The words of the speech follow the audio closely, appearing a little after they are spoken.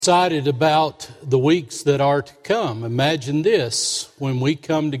Excited about the weeks that are to come. Imagine this, when we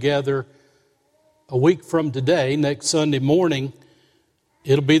come together a week from today, next Sunday morning,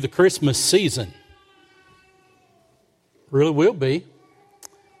 it'll be the Christmas season. Really will be.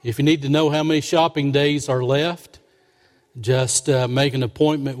 If you need to know how many shopping days are left, just make an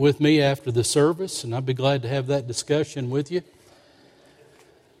appointment with me after the service, and I'd be glad to have that discussion with you.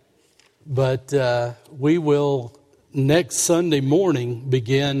 But we will next Sunday morning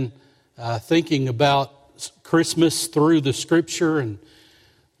begin thinking about Christmas through the Scripture, and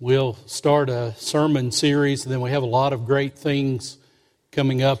we'll start a sermon series, and then we have a lot of great things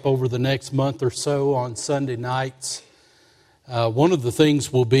coming up over the next month or so on Sunday nights. One of the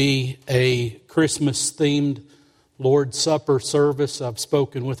things will be a Christmas-themed Lord's Supper service. I've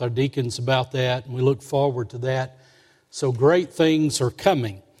spoken with our deacons about that, and we look forward to that. So great things are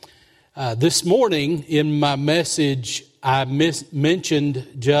coming. This morning in my message, I mentioned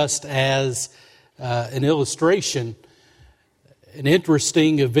just as an illustration, an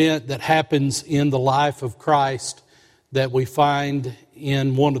interesting event that happens in the life of Christ that we find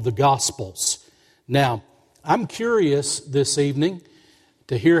in one of the Gospels. Now, I'm curious this evening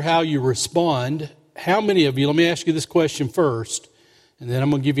to hear how you respond. How many of you, let me ask you this question first, and then I'm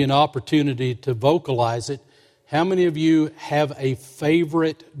going to give you an opportunity to vocalize it. How many of you have a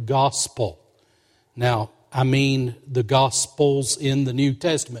favorite gospel? Now, I mean the Gospels in the New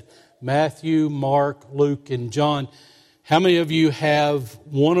Testament. Matthew, Mark, Luke, and John. How many of you have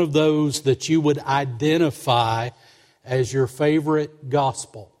one of those that you would identify as your favorite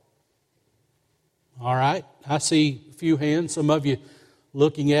gospel? All right, I see a few hands. Some of you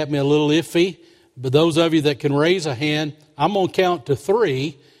looking at me a little iffy. But those of you that can raise a hand, I'm going to count to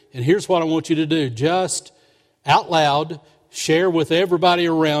 3. And here's what I want you to do. Just out loud, share with everybody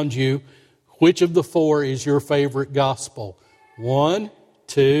around you which of the 4 is your favorite gospel. 1,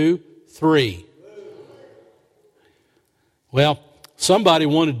 2, 3. Well, somebody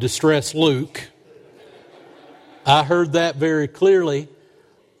wanted to stress Luke. I heard that very clearly.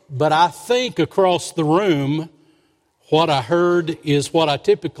 But I think across the room, what I heard is what I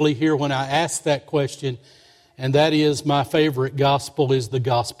typically hear when I ask that question, and that is my favorite gospel is the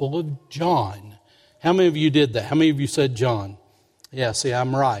Gospel of John. How many of you did that? How many of you said John? Yeah, see,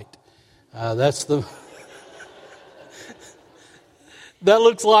 I'm right. That's the... That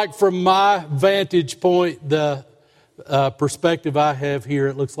looks like from my vantage point, the perspective I have here,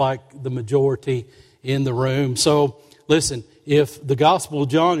 it looks like the majority in the room. So, listen, if the Gospel of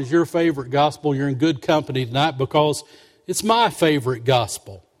John is your favorite gospel, you're in good company tonight because it's my favorite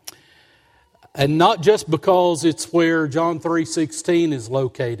gospel. And not just because it's where John 3:16 is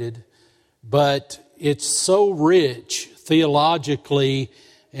located, but it's so rich theologically,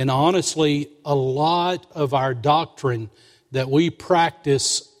 and honestly, a lot of our doctrine that we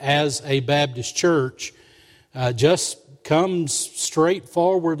practice as a Baptist church just comes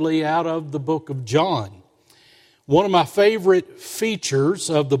straightforwardly out of the book of John. One of my favorite features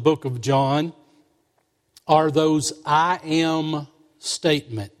of the book of John are those I am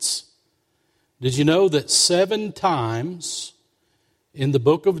statements. Did you know that 7 times in the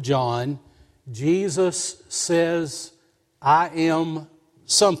book of John, Jesus says, I am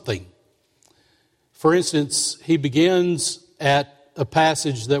something? For instance, he begins at a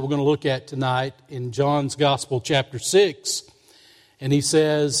passage that we're going to look at tonight in John's Gospel, chapter 6, and he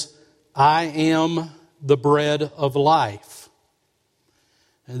says, I am the bread of life.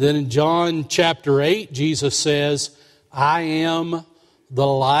 And then in John chapter 8, Jesus says, I am the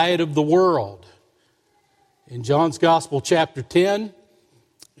light of the world. In John's Gospel chapter 10,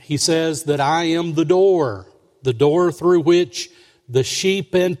 he says that I am the door through which the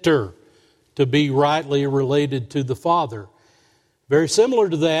sheep enter to be rightly related to the Father. Very similar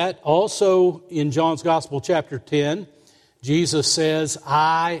to that, also in John's Gospel chapter 10, Jesus says,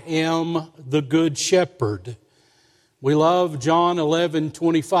 I am the good shepherd. We love John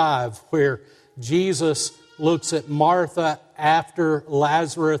 11:25, where Jesus looks at Martha after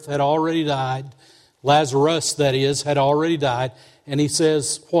Lazarus, that is, had already died. And he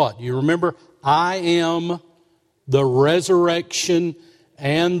says, what? You remember? I am the resurrection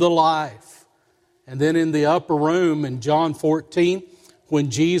and the life. And then in the upper room in John 14,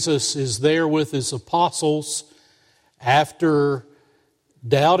 when Jesus is there with his apostles, after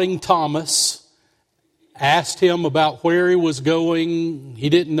doubting Thomas, asked him about where he was going. He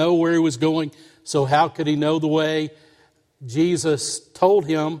didn't know where he was going, so how could he know the way? Jesus told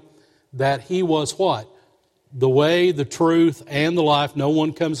him that he was what? The way, the truth, and the life. No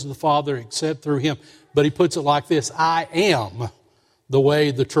one comes to the Father except through him. But he puts it like this, I am the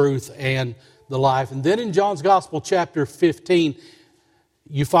way, the truth, and the life. And then in John's Gospel, chapter 15,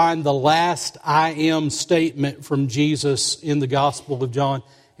 you find the last I am statement from Jesus in the Gospel of John.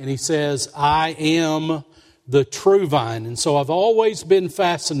 And he says, I am the true vine. And so I've always been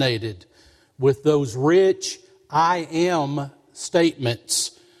fascinated with those rich I am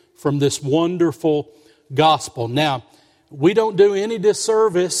statements from this wonderful gospel. Now, we don't do any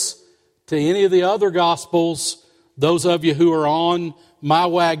disservice to any of the other gospels. Those of you who are on my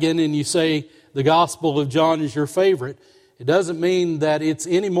wagon and you say the Gospel of John is your favorite, it doesn't mean that it's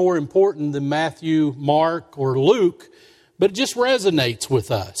any more important than Matthew, Mark, or Luke, but it just resonates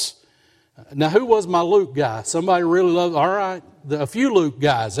with us. Now, who was my Luke guy? Somebody really loves, all right, a few Luke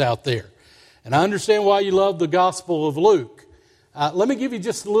guys out there. And I understand why you love the Gospel of Luke. Let me give you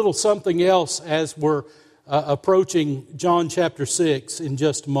just a little something else as we're approaching John chapter 6 in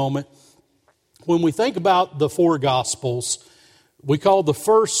just a moment. When we think about the four Gospels, we call the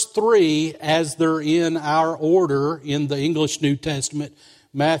first three, as they're in our order in the English New Testament,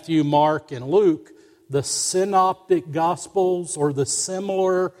 Matthew, Mark, and Luke, the synoptic Gospels or the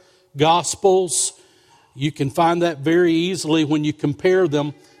similar Gospels. You can find that very easily when you compare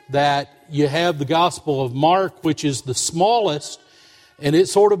them, that you have the Gospel of Mark, which is the smallest, and it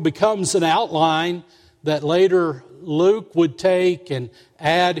sort of becomes an outline that later Luke would take and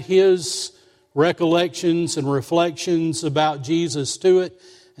add his recollections and reflections about Jesus to it.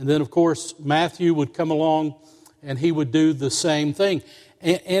 And then, of course, Matthew would come along and he would do the same thing.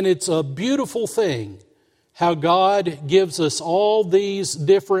 And it's a beautiful thing how God gives us all these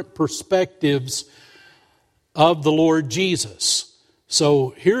different perspectives of the Lord Jesus.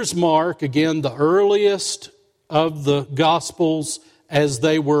 So here's Mark, again, the earliest of the Gospels as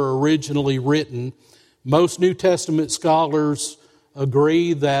they were originally written. Most New Testament scholars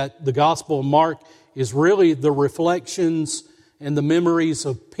agree that the Gospel of Mark is really the reflections and the memories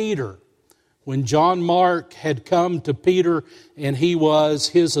of Peter. When John Mark had come to Peter and he was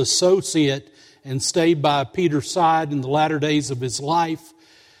his associate and stayed by Peter's side in the latter days of his life,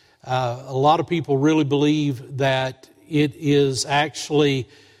 a lot of people really believe that it is actually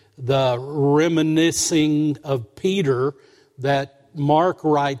the reminiscing of Peter that Mark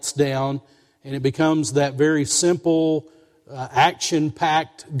writes down, and it becomes that very simple,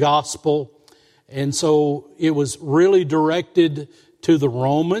 action-packed gospel. And so it was really directed to the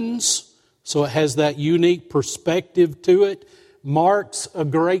Romans, so it has that unique perspective to it. Mark's a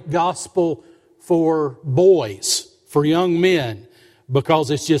great gospel for boys, for young men, because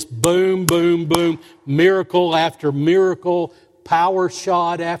it's just boom, boom, boom, miracle after miracle, power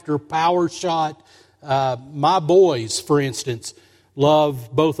shot after power shot. My boys, for instance,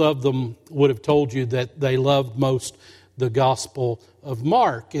 both of them would have told you that they loved most the Gospel of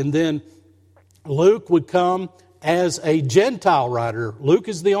Mark. And then Luke would come as a Gentile writer. Luke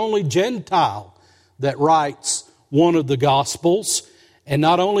is the only Gentile that writes one of the Gospels. And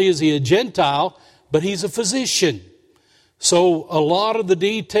not only is he a Gentile, but he's a physician. So a lot of the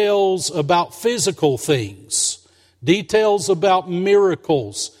details about physical things, details about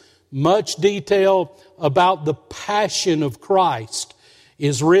miracles, much detail about the passion of Christ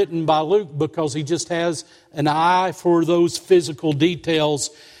is written by Luke because he just has an eye for those physical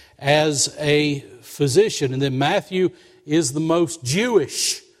details as a physician. And then Matthew is the most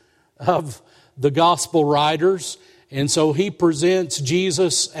Jewish of the gospel writers. And so he presents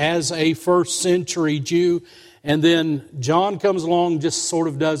Jesus as a first century Jew. And then John comes along and just sort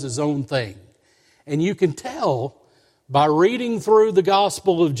of does his own thing. And you can tell by reading through the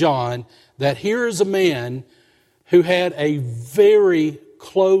Gospel of John that here is a man who had a very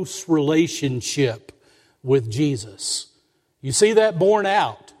close relationship with Jesus. You see that borne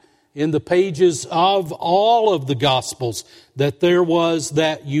out in the pages of all of the Gospels, that there was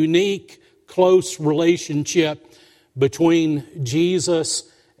that unique, close relationship between Jesus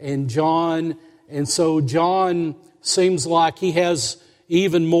and John. And so John seems like he has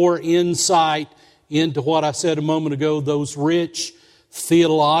even more insight into what I said a moment ago, those rich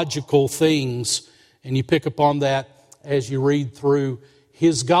theological things. And you pick up on that as you read through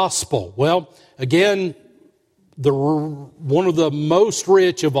his gospel. Well, again, one of the most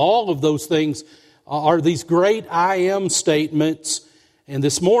rich of all of those things are these great I am statements. And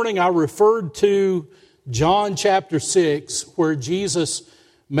this morning I referred to John chapter 6, where Jesus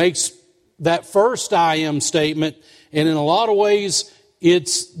makes that first I am statement. And in a lot of ways,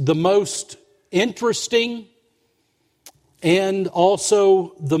 it's the most interesting and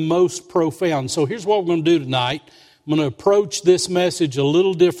also the most profound. So here's what we're going to do tonight. I'm going to approach this message a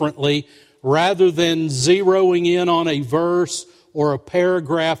little differently. Rather than zeroing in on a verse or a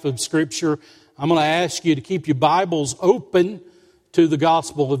paragraph of Scripture, I'm going to ask you to keep your Bibles open to the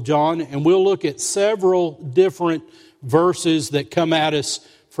Gospel of John, and we'll look at several different verses that come at us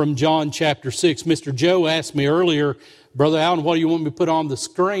from John chapter 6. Mr. Joe asked me earlier, Brother Allen, what do you want me to put on the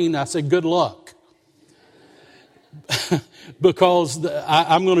screen? I said, good luck. Because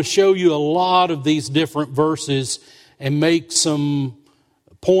I'm going to show you a lot of these different verses and make some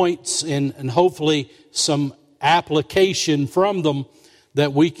points and hopefully some application from them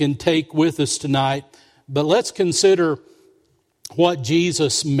that we can take with us tonight. But let's consider what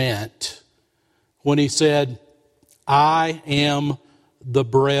Jesus meant when he said, I am the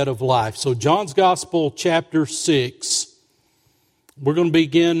bread of life. So John's Gospel, chapter 6, we're going to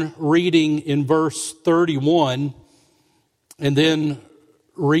begin reading in verse 31 and then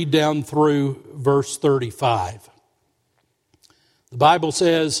read down through verse 35. The Bible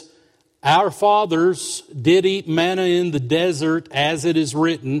says, our fathers did eat manna in the desert, as it is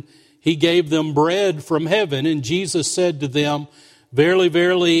written, he gave them bread from heaven. And Jesus said to them, verily,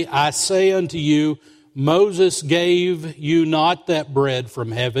 verily, I say unto you, Moses gave you not that bread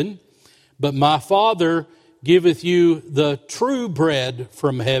from heaven, but my Father giveth you the true bread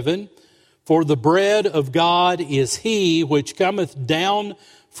from heaven. For the bread of God is he which cometh down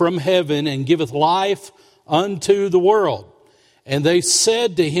from heaven and giveth life unto the world. And they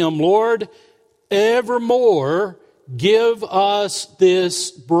said to him, Lord, evermore give us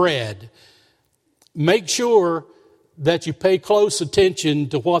this bread. Make sure that you pay close attention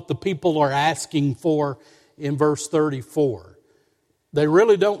to what the people are asking for in verse 34. They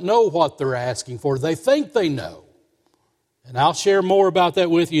really don't know what they're asking for. They think they know. And I'll share more about that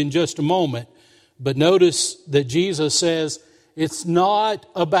with you in just a moment. But notice that Jesus says it's not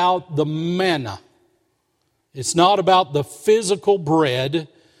about the manna. It's not about the physical bread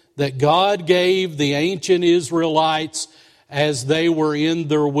that God gave the ancient Israelites as they were in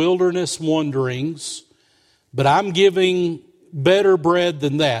their wilderness wanderings. But I'm giving better bread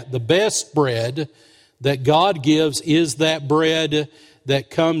than that. The best bread that God gives is that bread that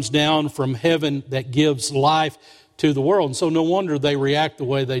comes down from heaven that gives life to the world. And so no wonder they react the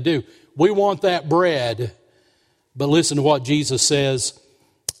way they do. We want that bread. But listen to what Jesus says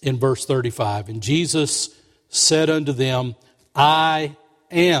in verse 35. And Jesus said unto them, I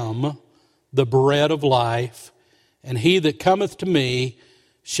am the bread of life, and he that cometh to me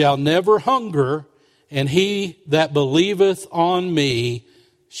shall never hunger, and he that believeth on me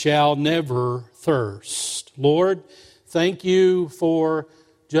shall never thirst. Lord, thank you for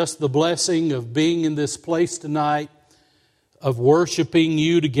just the blessing of being in this place tonight, of worshiping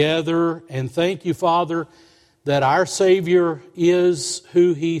you together. And thank you, Father, that our Savior is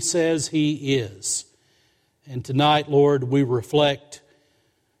who he says he is. And tonight, Lord, we reflect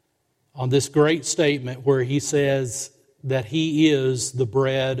on this great statement where he says that he is the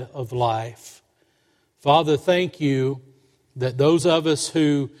bread of life. Father, thank you that those of us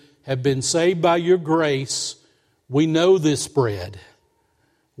who have been saved by your grace, we know this bread.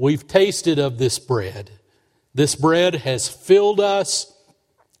 We've tasted of this bread. This bread has filled us.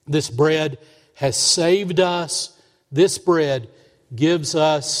 This bread has saved us. This bread gives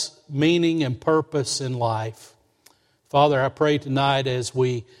us meaning and purpose in life. Father, I pray tonight as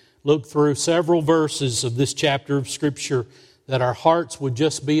we look through several verses of this chapter of Scripture that our hearts would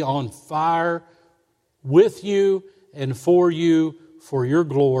just be on fire with you and for you, for your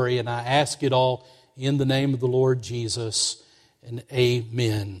glory. And I ask it all in the name of the Lord Jesus, and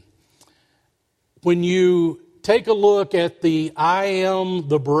amen. When you take a look at the I am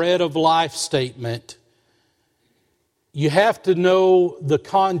the bread of life statement, you have to know the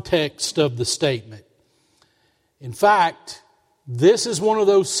context of the statement. In fact, this is one of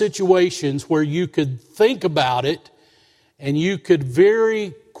those situations where you could think about it and you could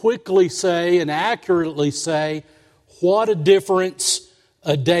very quickly say and accurately say what a difference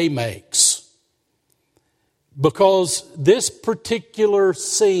a day makes. Because this particular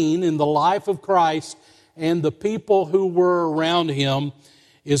scene in the life of Christ and the people who were around him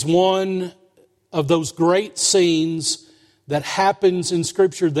is one of those great scenes that happens in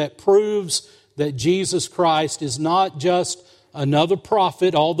Scripture that proves that Jesus Christ is not just another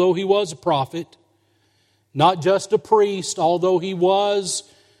prophet, although he was a prophet, not just a priest, although he was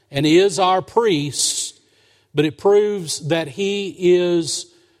and is our priest, but it proves that he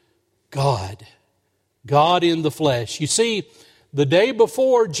is God, God in the flesh. You see, the day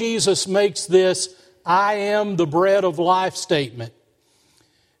before Jesus makes this I am the bread of life statement,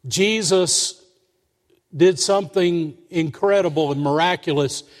 Jesus did something incredible and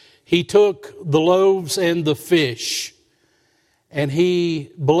miraculous. He took the loaves and the fish and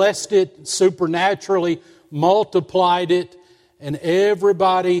he blessed it supernaturally, multiplied it, and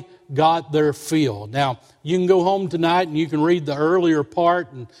everybody got their fill. Now, you can go home tonight and you can read the earlier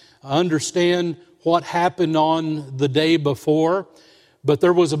part and understand what happened on the day before, but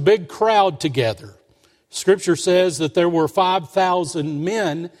there was a big crowd together. Scripture says that there were 5,000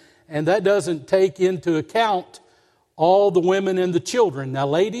 men, and that doesn't take into account all the women and the children. Now,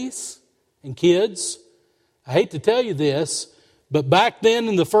 ladies and kids, I hate to tell you this, but back then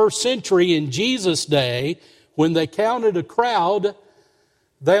in the first century, in Jesus' day, when they counted a crowd,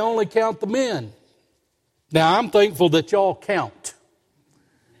 they only count the men. Now, I'm thankful that y'all count.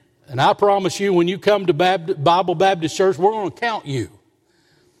 And I promise you, when you come to Bible Baptist Church, we're going to count you.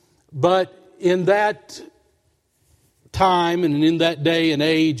 But in that time and in that day and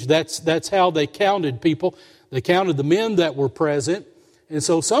age, that's how they counted people. They counted the men that were present. And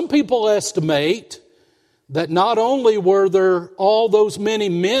so some people estimate that not only were there all those many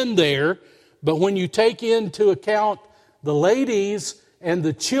men there, but when you take into account the ladies and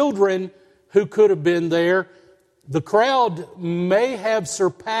the children who could have been there, the crowd may have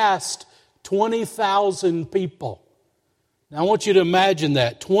surpassed 20,000 people. Now I want you to imagine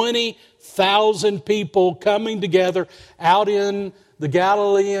that. 20,000 people coming together out in the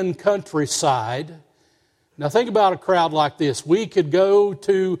Galilean countryside. Now think about a crowd like this. We could go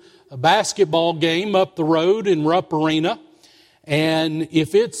to a basketball game up the road in Rupp Arena, and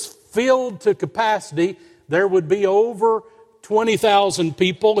if it's filled to capacity, there would be over 20,000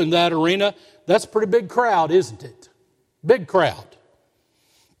 people in that arena. That's a pretty big crowd, isn't it? Big crowd.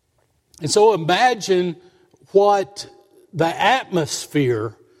 And so imagine what the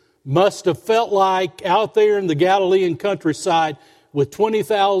atmosphere must have felt like out there in the Galilean countryside with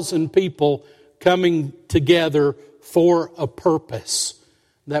 20,000 people coming together for a purpose.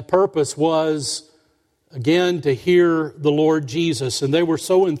 That purpose was, again, to hear the Lord Jesus. And they were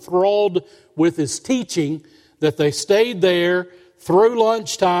so enthralled with His teaching that they stayed there through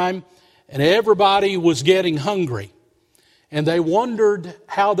lunchtime, and everybody was getting hungry. And they wondered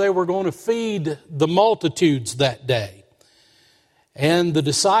how they were going to feed the multitudes that day. And the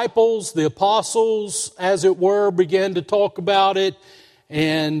disciples, the apostles, as it were, began to talk about it.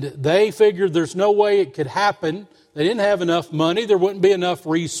 And they figured there's no way it could happen. They didn't have enough money. There wouldn't be enough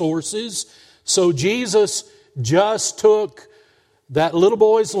resources. So Jesus just took that little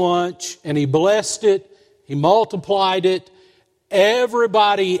boy's lunch and He blessed it. He multiplied it.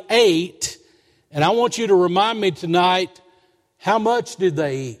 Everybody ate. And I want you to remind me tonight, how much did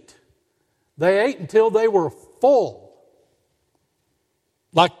they eat? They ate until they were full.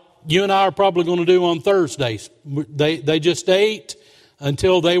 Like you and I are probably going to do on Thursdays. They just ate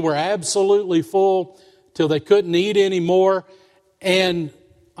until they were absolutely full, till they couldn't eat anymore. And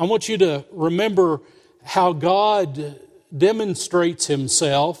I want you to remember how God demonstrates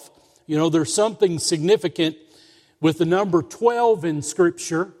Himself. You know, there's something significant with the number 12 in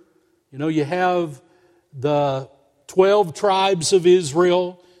Scripture. You know, you have the 12 tribes of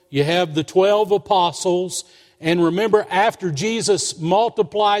Israel. You have the 12 apostles. And remember, after Jesus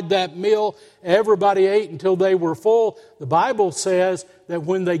multiplied that meal, everybody ate until they were full. The Bible says that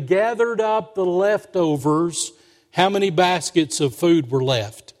when they gathered up the leftovers, how many baskets of food were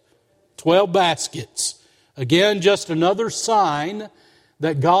left? 12 baskets. Again, just another sign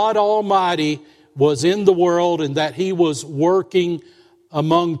that God Almighty was in the world and that He was working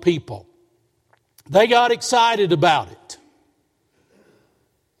among people. They got excited about it.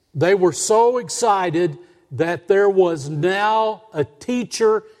 They were so excited that there was now a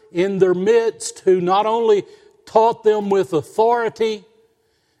teacher in their midst who not only taught them with authority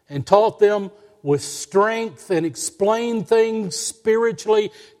and taught them with strength and explained things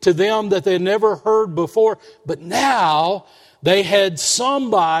spiritually to them that they had never heard before, but now they had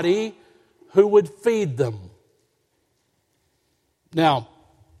somebody who would feed them. Now,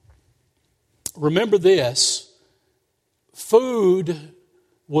 remember this, food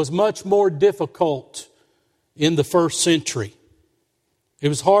was much more difficult in the first century. It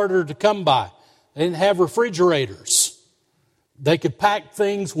was harder to come by. They didn't have refrigerators. They could pack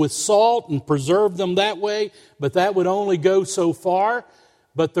things with salt and preserve them that way, but that would only go so far.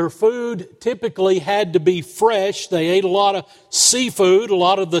 But their food typically had to be fresh. They ate a lot of seafood, a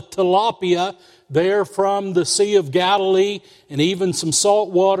lot of the tilapia there from the Sea of Galilee, and even some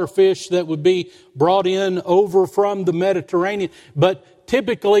saltwater fish that would be brought in over from the Mediterranean. But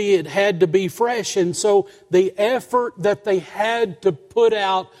typically it had to be fresh, and so the effort that they had to put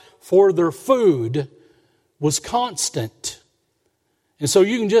out for their food was constant. And so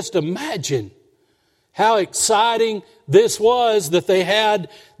you can just imagine how exciting this was that they had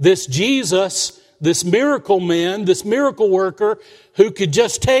this Jesus, this miracle man, this miracle worker who could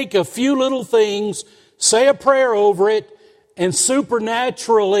just take a few little things, say a prayer over it, and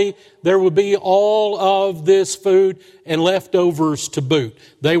supernaturally there would be all of this food and leftovers to boot.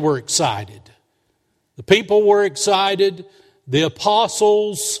 They were excited. The people were excited. The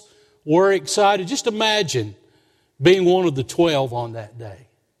apostles were excited. Just imagine being one of the 12 on that day.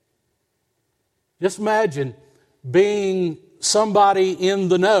 Just imagine being somebody in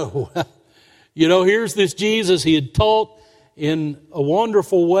the know. Here's this Jesus. He had taught in a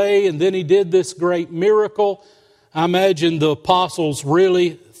wonderful way, and then he did this great miracle. I imagine the apostles really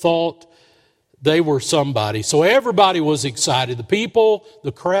thought they were somebody. So everybody was excited. The people,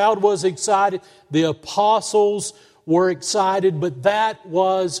 the crowd was excited. The apostles were excited, but that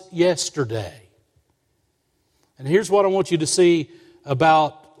was yesterday. And here's what I want you to see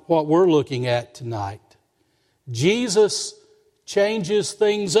about what we're looking at tonight. Jesus changes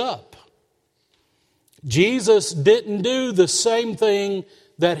things up. Jesus didn't do the same thing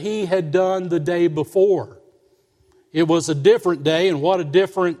that he had done the day before. It was a different day, and what a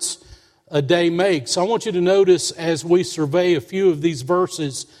difference a day makes. I want you to notice as we survey a few of these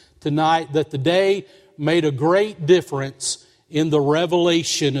verses tonight that the day made a great difference in the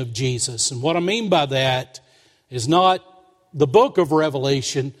revelation of Jesus. And what I mean by that is not the book of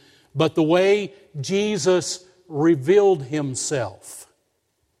Revelation, but the way Jesus revealed himself.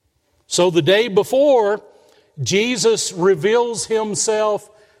 So the day before, Jesus reveals himself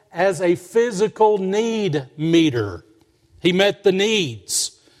as a physical need meter. He met the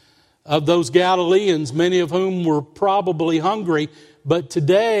needs of those Galileans, many of whom were probably hungry. But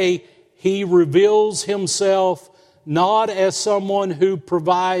today, he reveals himself not as someone who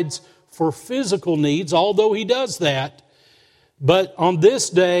provides for physical needs, although he does that. But on this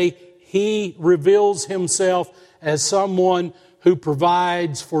day, he reveals himself as someone who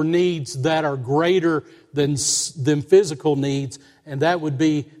provides for needs that are greater than physical needs, and that would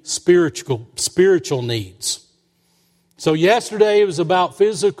be spiritual needs. So yesterday it was about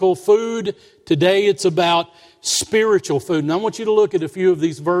physical food. Today it's about spiritual food. And I want you to look at a few of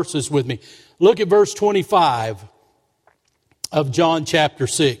these verses with me. Look at verse 25 of John chapter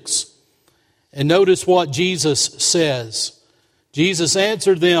 6. And notice what Jesus says. Jesus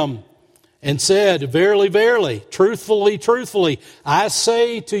answered them and said, "Verily, verily, truthfully, truthfully, I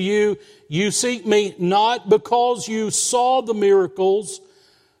say to you, you seek me not because you saw the miracles,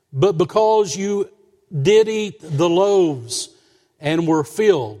 but because you did eat the loaves and were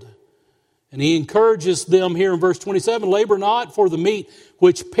filled." And he encourages them here in verse 27, "Labor not for the meat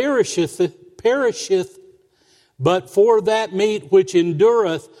which perisheth, but for that meat which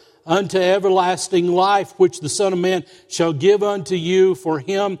endureth unto everlasting life, which the Son of Man shall give unto you, for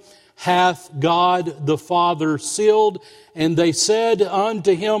him hath God the Father sealed." And they said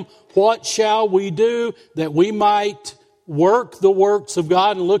unto him, "What shall we do that we might work the works of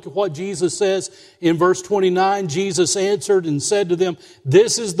God?" And look at what Jesus says in verse 29. Jesus answered and said to them,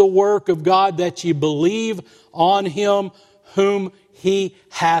 "This is the work of God, that ye believe on him whom he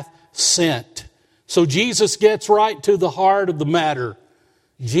hath sent." So Jesus gets right to the heart of the matter.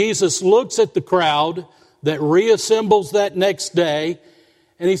 Jesus looks at the crowd that reassembles that next day,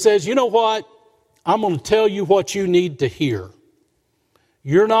 and he says, "You know what? I'm going to tell you what you need to hear.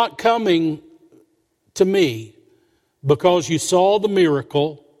 You're not coming to me because you saw the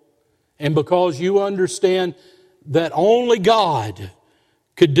miracle and because you understand that only God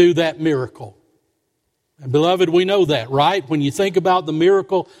could do that miracle." And beloved, we know that, right? When you think about the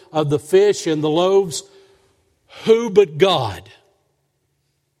miracle of the fish and the loaves, who but God?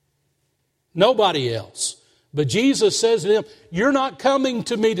 Nobody else. But Jesus says to them, "You're not coming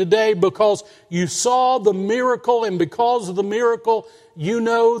to me today because you saw the miracle, and because of the miracle, you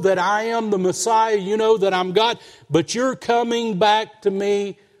know that I am the Messiah, you know that I'm God, but you're coming back to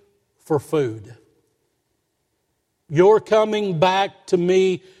me for food. You're coming back to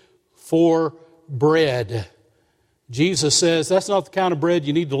me for bread." Jesus says that's not the kind of bread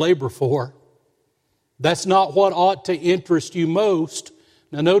you need to labor for. That's not what ought to interest you most.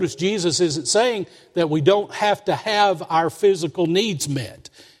 Now notice Jesus isn't saying that we don't have to have our physical needs met.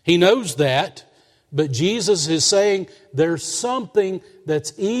 He knows that, but Jesus is saying there's something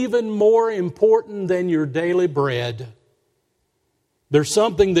that's even more important than your daily bread. There's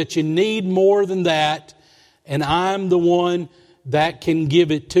something that you need more than that, and I'm the one that can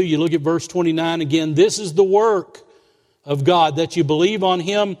give it to you. Look at verse 29 again. "This is the work of God, that you believe on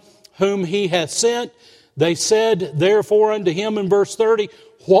him whom he hath sent. They said therefore unto him," in verse 30,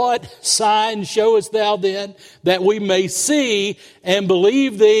 "What sign showest thou then, that we may see and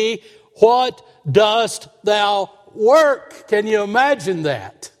believe thee? What dost thou work?" Can you imagine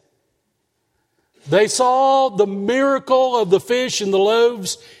that? They saw the miracle of the fish and the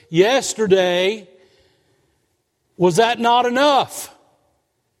loaves yesterday. Was that not enough?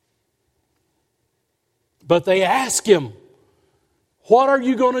 But they ask him, What are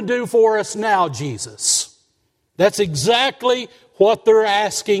you going to do for us now, Jesus? That's exactly what they're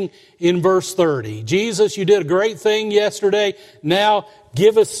asking in verse 30. Jesus, you did a great thing yesterday. Now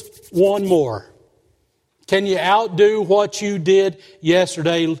give us one more. Can you outdo what you did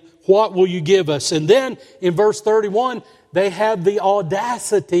yesterday? What will you give us? And then in verse 31, they have the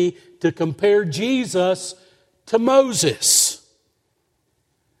audacity to compare Jesus to Moses.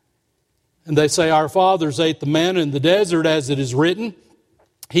 And they say, our fathers ate the manna in the desert, as it is written.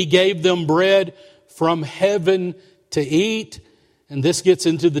 He gave them bread from heaven to eat. And this gets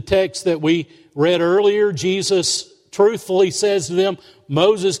into the text that we read earlier. Jesus truthfully says to them,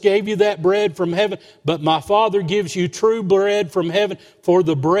 Moses gave you that bread from heaven, but my Father gives you true bread from heaven. For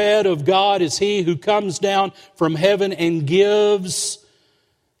the bread of God is He who comes down from heaven and gives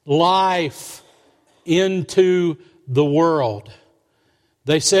life into the world.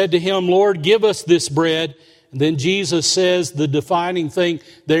 They said to Him, Lord, give us this bread. And then Jesus says the defining thing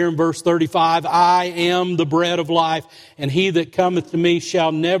there in verse 35, I am the bread of life, and he that cometh to me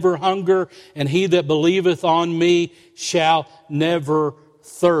shall never hunger, and he that believeth on me shall never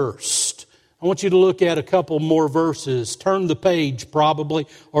thirst. I want you to look at a couple more verses. Turn the page probably,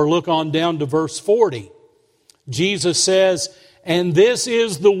 or look on down to verse 40. Jesus says, and this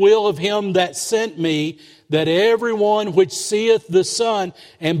is the will of him that sent me, that everyone which seeth the Son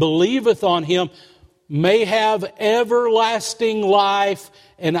and believeth on him may have everlasting life,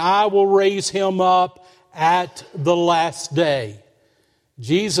 and I will raise him up at the last day.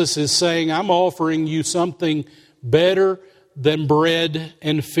 Jesus is saying, I'm offering you something better than bread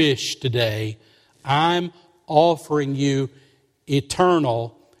and fish today. I'm offering you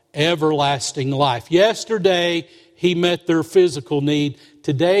eternal, everlasting life. Yesterday, He met their physical need.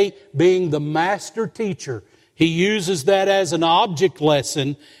 Today, being the master teacher, He uses that as an object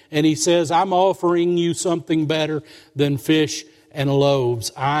lesson, and He says, I'm offering you something better than fish and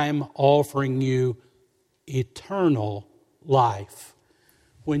loaves. I'm offering you eternal life.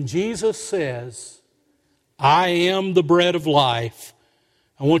 When Jesus says, I am the bread of life,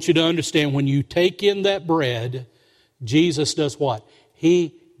 I want you to understand, when you take in that bread, Jesus does what?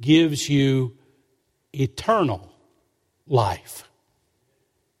 He gives you eternal life.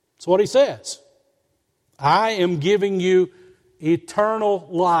 That's what He says. I am giving you eternal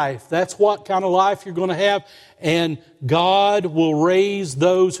life. That's what kind of life you're going to have. And God will raise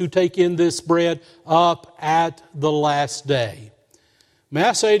those who take in this bread up at the last day. May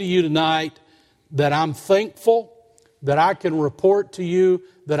I say to you tonight that I'm thankful that I can report to you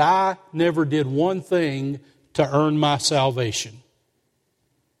that I never did one thing to earn my salvation.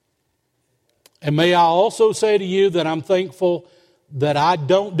 And may I also say to you that I'm thankful that I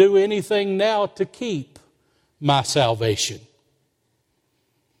don't do anything now to keep my salvation.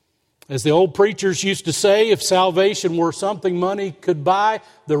 As the old preachers used to say, if salvation were something money could buy,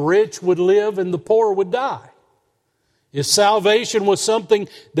 the rich would live and the poor would die. If salvation was something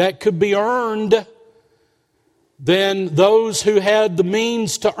that could be earned, then those who had the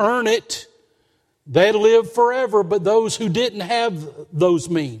means to earn it, they'd live forever. But those who didn't have those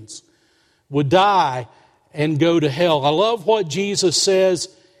means would die and go to hell. I love what Jesus says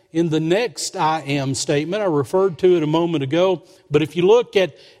in the next I am statement. I referred to it a moment ago. But if you look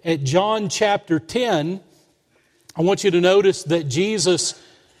at John chapter 10, I want you to notice that Jesus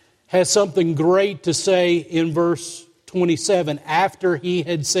has something great to say in verse 27 after He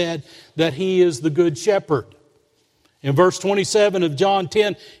had said that He is the good shepherd. In verse 27 of John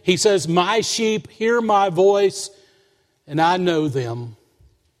 10, He says, my sheep hear my voice, and I know them,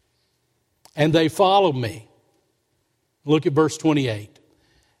 and they follow me. Look at verse 28.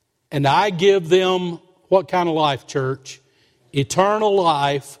 And I give them, what kind of life, church? Eternal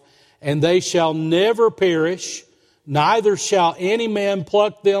life, and they shall never perish, neither shall any man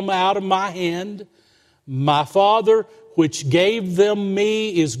pluck them out of my hand. My Father, which gave them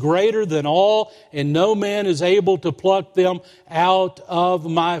me, is greater than all, and no man is able to pluck them out of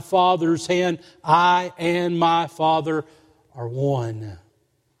my Father's hand. I and my Father are one.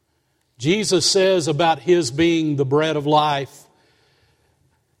 Jesus says about His being the bread of life,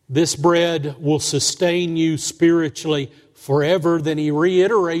 this bread will sustain you spiritually forever. Then He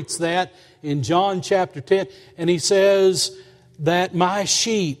reiterates that in John chapter 10, and He says that my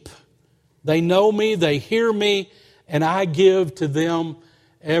sheep, they know me, they hear me, and I give to them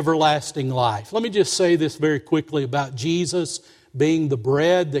everlasting life. Let me just say this very quickly about Jesus being the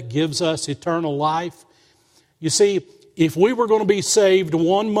bread that gives us eternal life. You see, if we were going to be saved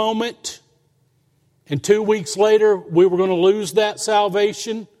one moment and 2 weeks later we were going to lose that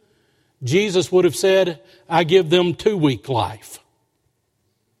salvation, Jesus would have said, I give them 2-week life.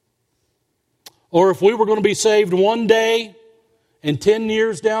 Or if we were going to be saved one day and 10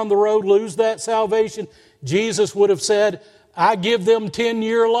 years down the road lose that salvation, Jesus would have said, I give them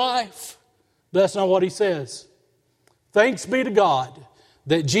 10-year life. That's not what he says. Thanks be to God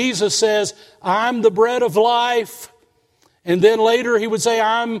that Jesus says, I'm the bread of life. And then later he would say,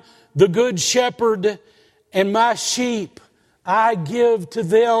 I'm the good shepherd, and my sheep I give to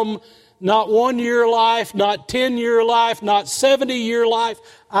them not 1-year life, not 10-year life, not 70-year life.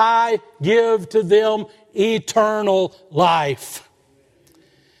 I give to them eternal life.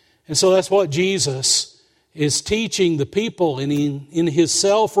 And so that's what Jesus is teaching the people in His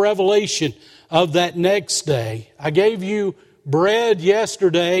self-revelation of that next day. I gave you bread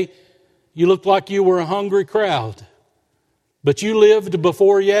yesterday. You looked like you were a hungry crowd. But you lived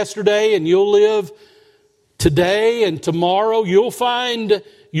before yesterday, and you'll live today and tomorrow. You'll find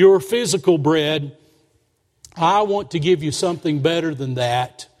your physical bread. I want to give you something better than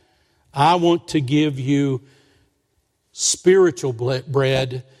that. I want to give you spiritual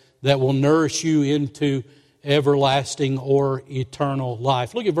bread that will nourish you into everlasting or eternal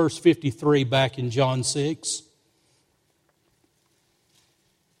life. Look at verse 53 back in John 6.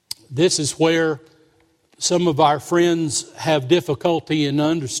 This is where some of our friends have difficulty in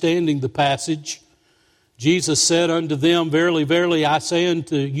understanding the passage. Jesus said unto them, Verily, verily, I say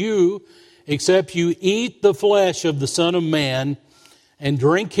unto you, except you eat the flesh of the Son of Man and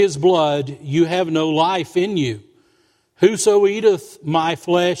drink His blood, you have no life in you. Whoso eateth my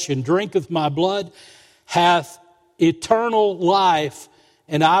flesh and drinketh my blood hath eternal life,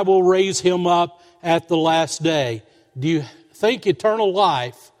 and I will raise him up at the last day. Do you think eternal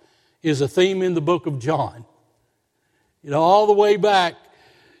life is a theme in the book of John? You know, all the way back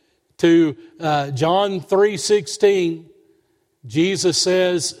to John 3:16, Jesus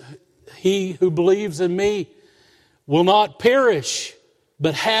says, He who believes in me will not perish,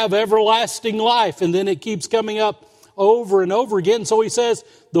 but have everlasting life. And then it keeps coming up over and over again. So He says,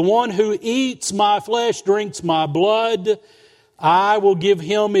 the one who eats my flesh, drinks my blood, I will give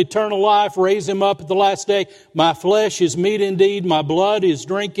him eternal life, raise him up at the last day. My flesh is meat indeed, my blood is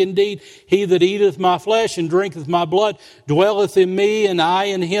drink indeed. He that eateth my flesh and drinketh my blood dwelleth in me, and I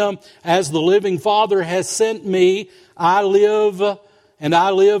in him. As the living Father has sent me, I live, and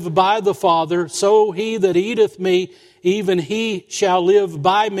I live by the Father. So he that eateth me, even he shall live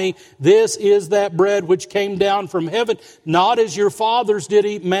by me. This is that bread which came down from heaven, not as your fathers did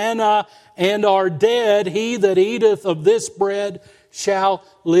eat manna and are dead. He that eateth of this bread shall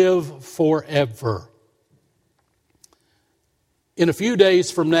live forever. In a few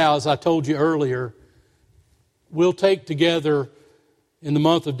days from now, as I told you earlier, we'll take together in the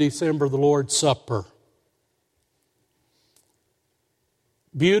month of December the Lord's Supper.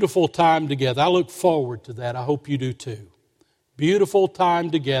 Beautiful time together. I look forward to that. I hope you do too. Beautiful time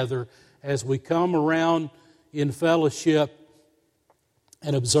together as we come around in fellowship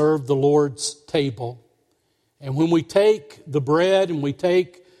and observe the Lord's table. And when we take the bread and we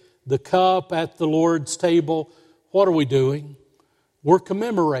take the cup at the Lord's table, what are we doing? We're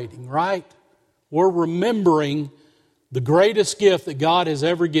commemorating, right? We're remembering the greatest gift that God has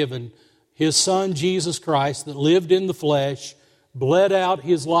ever given, His Son Jesus Christ, that lived in the flesh, bled out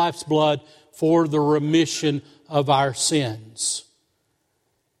His life's blood for the remission of our sins.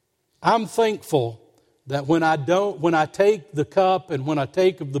 I'm thankful that when I take the cup and when I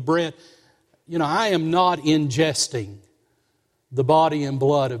take of the bread, I am not ingesting the body and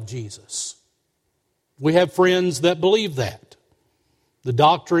blood of Jesus. We have friends that believe that. The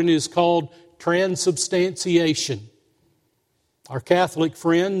doctrine is called transubstantiation. Our Catholic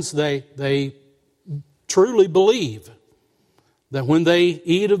friends, they truly believe that when they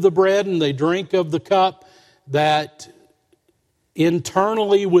eat of the bread and they drink of the cup, that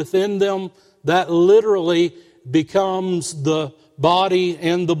internally within them, that literally becomes the body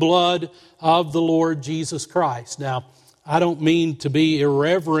and the blood of the Lord Jesus Christ. Now, I don't mean to be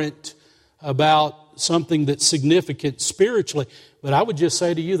irreverent about something that's significant spiritually, but I would just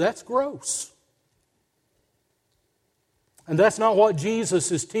say to you, that's gross. And that's not what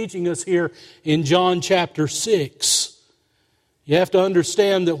Jesus is teaching us here in John chapter 6. You have to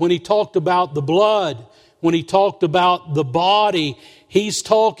understand that when He talked about the blood, when He talked about the body, He's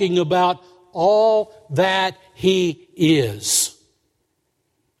talking about all that He is.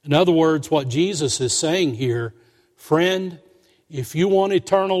 In other words, what Jesus is saying here, friend, if you want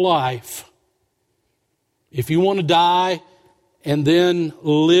eternal life, if you want to die and then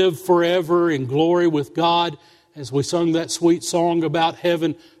live forever in glory with God, as we sung that sweet song about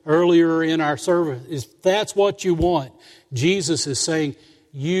heaven earlier in our service, if that's what you want, Jesus is saying,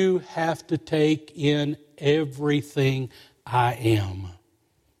 you have to take in everything I am.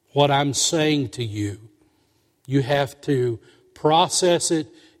 What I'm saying to you, you have to process it.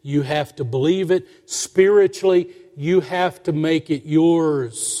 You have to believe it. Spiritually, you have to make it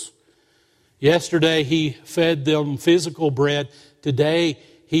yours. Yesterday, He fed them physical bread. Today,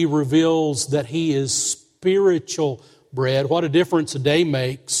 He reveals that He is spiritual bread. What a difference a day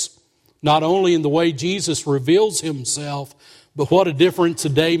makes. Not only in the way Jesus reveals Himself, but what a difference a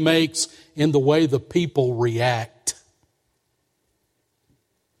day makes in the way the people react.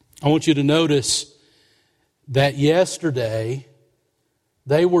 I want you to notice that yesterday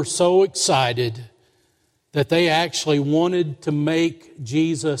they were so excited that they actually wanted to make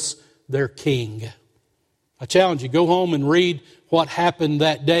Jesus their king. I challenge you, go home and read what happened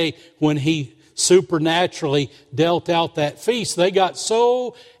that day when He supernaturally dealt out that feast. They got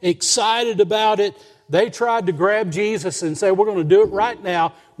so excited about it, they tried to grab Jesus and say, we're going to do it right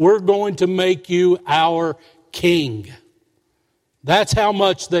now. We're going to make you our king. That's how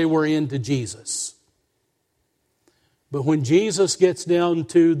much they were into Jesus. But when Jesus gets down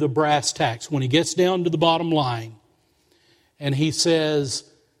to the brass tacks, when He gets down to the bottom line, and He says,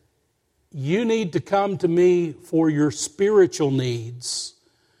 you need to come to me for your spiritual needs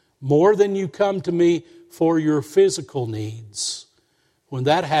more than you come to me for your physical needs. When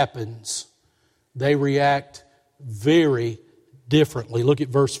that happens, they react very differently. Look at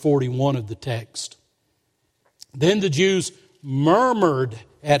verse 41 of the text. Then the Jews murmured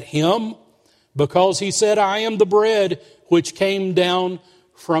at Him because He said, I am the bread which came down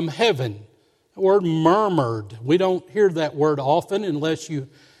from heaven. The word murmured, we don't hear that word often unless you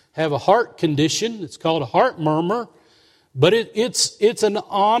have a heart condition. It's called a heart murmur. But it's an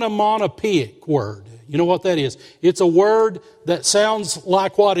onomatopoeic word. You know what that is? It's a word that sounds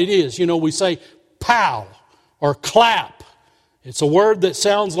like what it is. You know, we say pow or clap. It's a word that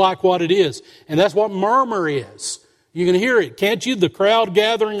sounds like what it is. And that's what murmur is. You can hear it, can't you? The crowd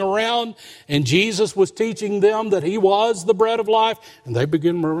gathering around, and Jesus was teaching them that He was the bread of life. And they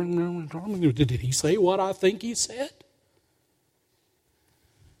begin murmuring. Did He say what I think He said?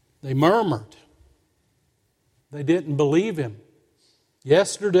 They murmured. They didn't believe Him.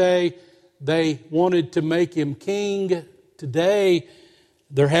 Yesterday, they wanted to make Him king. Today,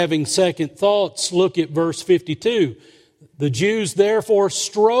 they're having second thoughts. Look at verse 52. The Jews therefore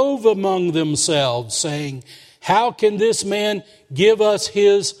strove among themselves, saying, how can this man give us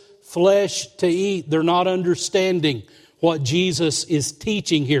His flesh to eat? They're not understanding what Jesus is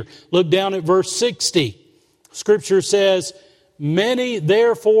teaching here. Look down at verse 60. Scripture says, many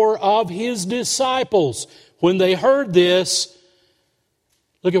therefore of His disciples, when they heard this,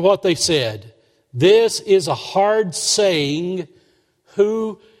 look at what they said. This is a hard saying.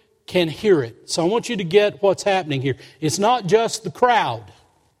 Who can hear it? So I want you to get what's happening here. It's not just the crowd.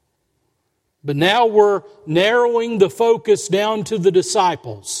 But now we're narrowing the focus down to the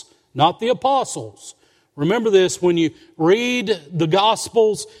disciples, not the apostles. Remember this, when you read the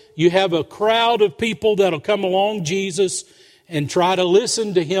Gospels, you have a crowd of people that'll come along Jesus and try to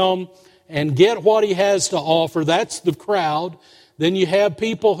listen to Him and get what He has to offer. That's the crowd. Then you have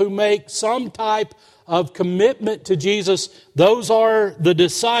people who make some type of commitment to Jesus. Those are the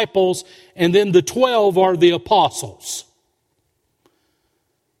disciples. And then the 12 are the apostles.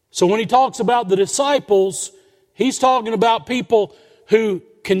 So when He talks about the disciples, He's talking about people who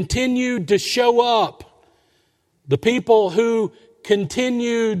continued to show up. The people who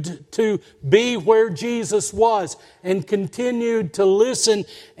continued to be where Jesus was and continued to listen.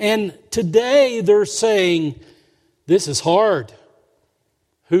 And today they're saying, this is hard.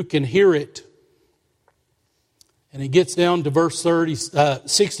 Who can hear it? And it gets down to verse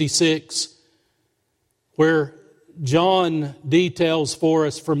 66, where John details for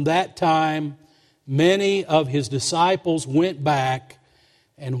us, from that time, many of His disciples went back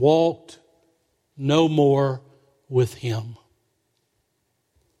and walked no more with Him.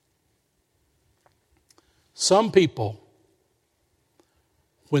 Some people,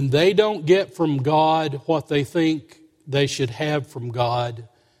 when they don't get from God what they think they should have from God,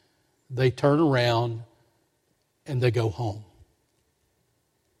 they turn around and they go home.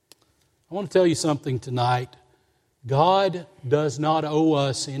 I want to tell you something tonight. God does not owe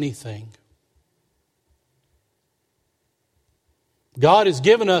us anything. God has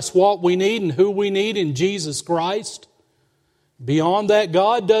given us what we need and who we need in Jesus Christ. Beyond that,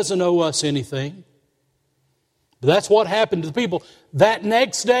 God doesn't owe us anything. But that's what happened to the people. That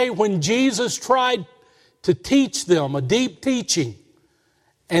next day when Jesus tried to teach them a deep teaching,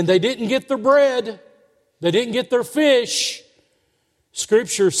 and they didn't get their bread, they didn't get their fish,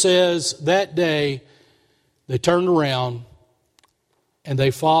 Scripture says that day they turned around and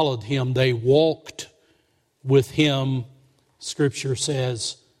they followed Him. They walked with Him, Scripture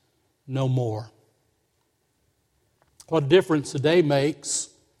says, no more. What a difference a day makes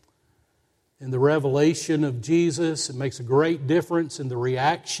in the revelation of Jesus. It makes a great difference in the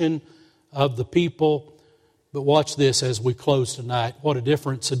reaction of the people. But watch this as we close tonight. What a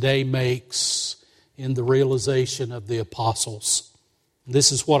difference a day makes in the realization of the apostles.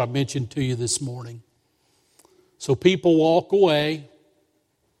 This is what I mentioned to you this morning. So people walk away.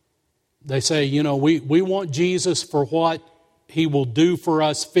 They say, we want Jesus for what He will do for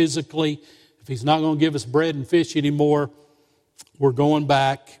us physically. If He's not going to give us bread and fish anymore, we're going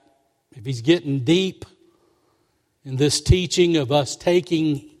back. If He's getting deep in this teaching of us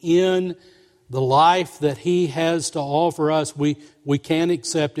taking in the life that He has to offer us, we can't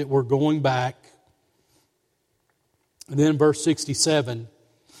accept it. We're going back. And then verse 67,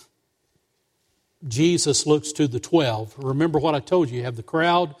 Jesus looks to the 12. Remember what I told you. You have the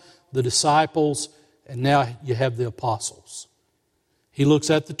crowd, the disciples, and now you have the apostles. He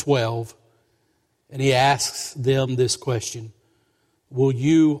looks at the 12 and He asks them this question: will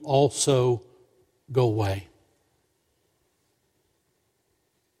you also go away?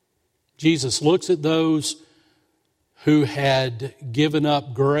 Jesus looks at those who had given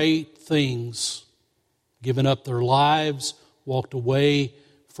up great things, given up their lives, walked away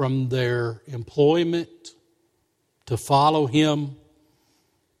from their employment to follow Him,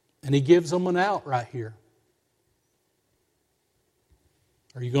 and He gives them an out right here.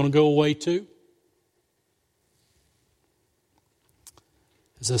 Are you going to go away too?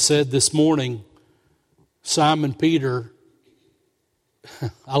 As I said this morning, Simon Peter,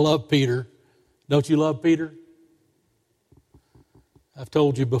 I love Peter. Don't you love Peter? I've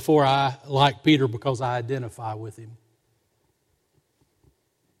told you before, I like Peter because I identify with him.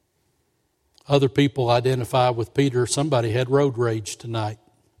 Other people identify with Peter. Somebody had road rage tonight.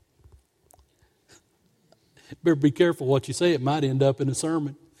 Better be careful what you say. It might end up in a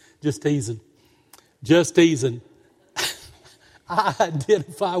sermon. Just teasing. Just teasing. I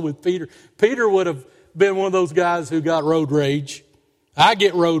identify with Peter. Peter would have been one of those guys who got road rage. I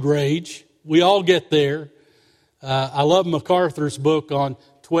get road rage. We all get there. I love MacArthur's book on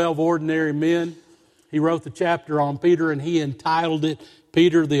 12 Ordinary Men. He wrote the chapter on Peter and he entitled it,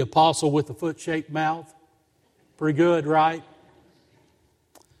 Peter the Apostle with the Foot-Shaped Mouth. Pretty good, right?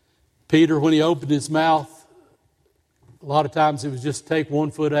 Peter, when he opened his mouth, a lot of times it was just take one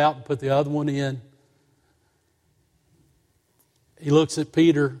foot out and put the other one in. He looks at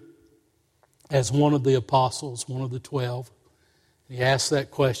Peter as one of the apostles, one of the 12. He asks that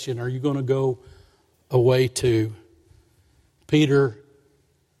question, are you going to go away too? Peter,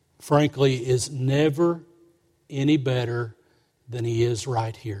 frankly, is never any better than he is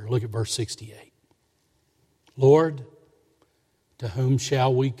right here. Look at verse 68. Lord, to whom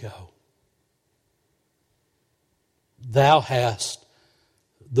shall we go? Thou hast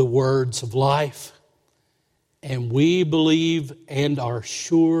the words of life, and we believe and are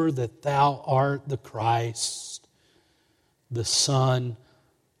sure that Thou art the Christ, the Son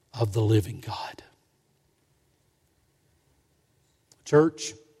of the living God.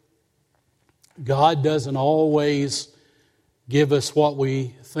 Church, God doesn't always give us what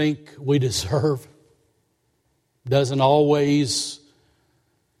we think we deserve. Doesn't always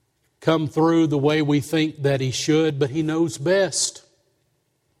come through the way we think that He should, but He knows best.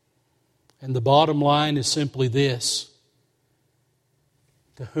 And the bottom line is simply this: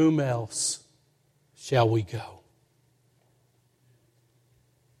 to whom else shall we go?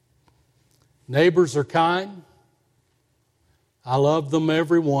 Neighbors are kind. I love them,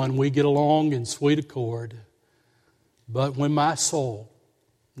 every one. We get along in sweet accord. But when my soul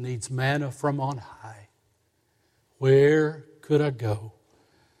needs manna from on high, where could I go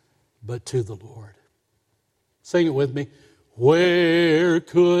but to the Lord? Sing it with me. Where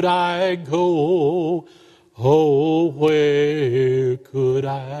could I go? Oh, where could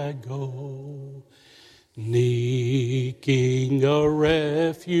I go? Seeking a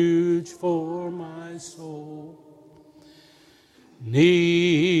refuge for my soul.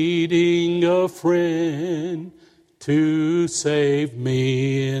 Needing a friend to save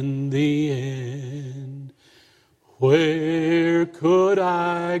me in the end. Where could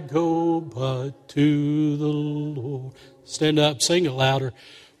I go but to the Lord? Stand up, sing it louder.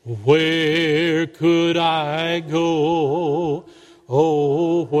 Where could I go?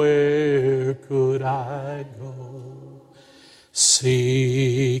 Oh, where could I go?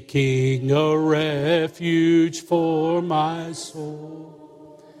 Seeking a refuge for my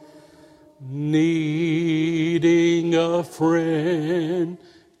soul. Needing a friend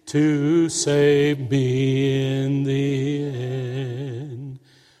to save me in the end.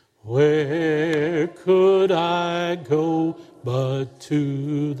 Where could I go but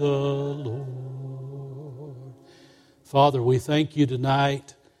to the Lord? Father, we thank you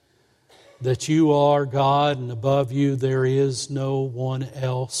tonight that you are God and above you there is no one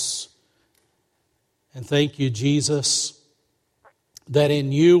else. And thank you, Jesus, that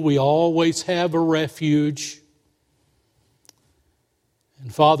in you we always have a refuge.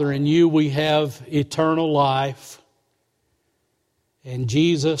 And Father, in you we have eternal life. And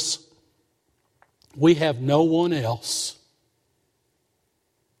Jesus, we have no one else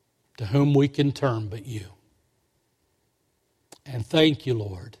to whom we can turn but you. And thank you,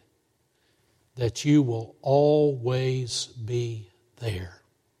 Lord, that you will always be there.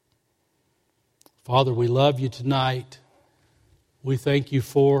 Father, we love you tonight. We thank you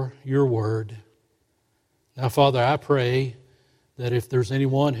for your word. Now, Father, I pray that if there's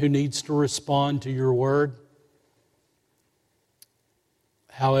anyone who needs to respond to your word,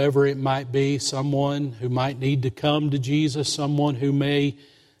 however it might be, someone who might need to come to Jesus, someone who may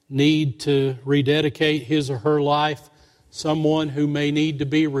need to rededicate his or her life, someone who may need to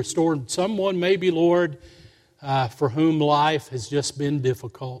be restored, someone maybe, Lord, for whom life has just been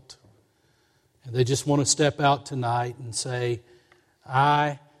difficult. And they just want to step out tonight and say,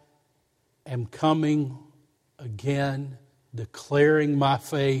 I am coming again, declaring my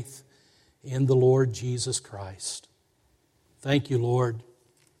faith in the Lord Jesus Christ. Thank you, Lord,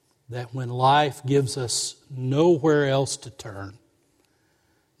 that when life gives us nowhere else to turn,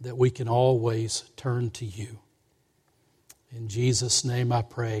 that we can always turn to you. In Jesus' name I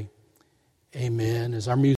pray. Amen. As our music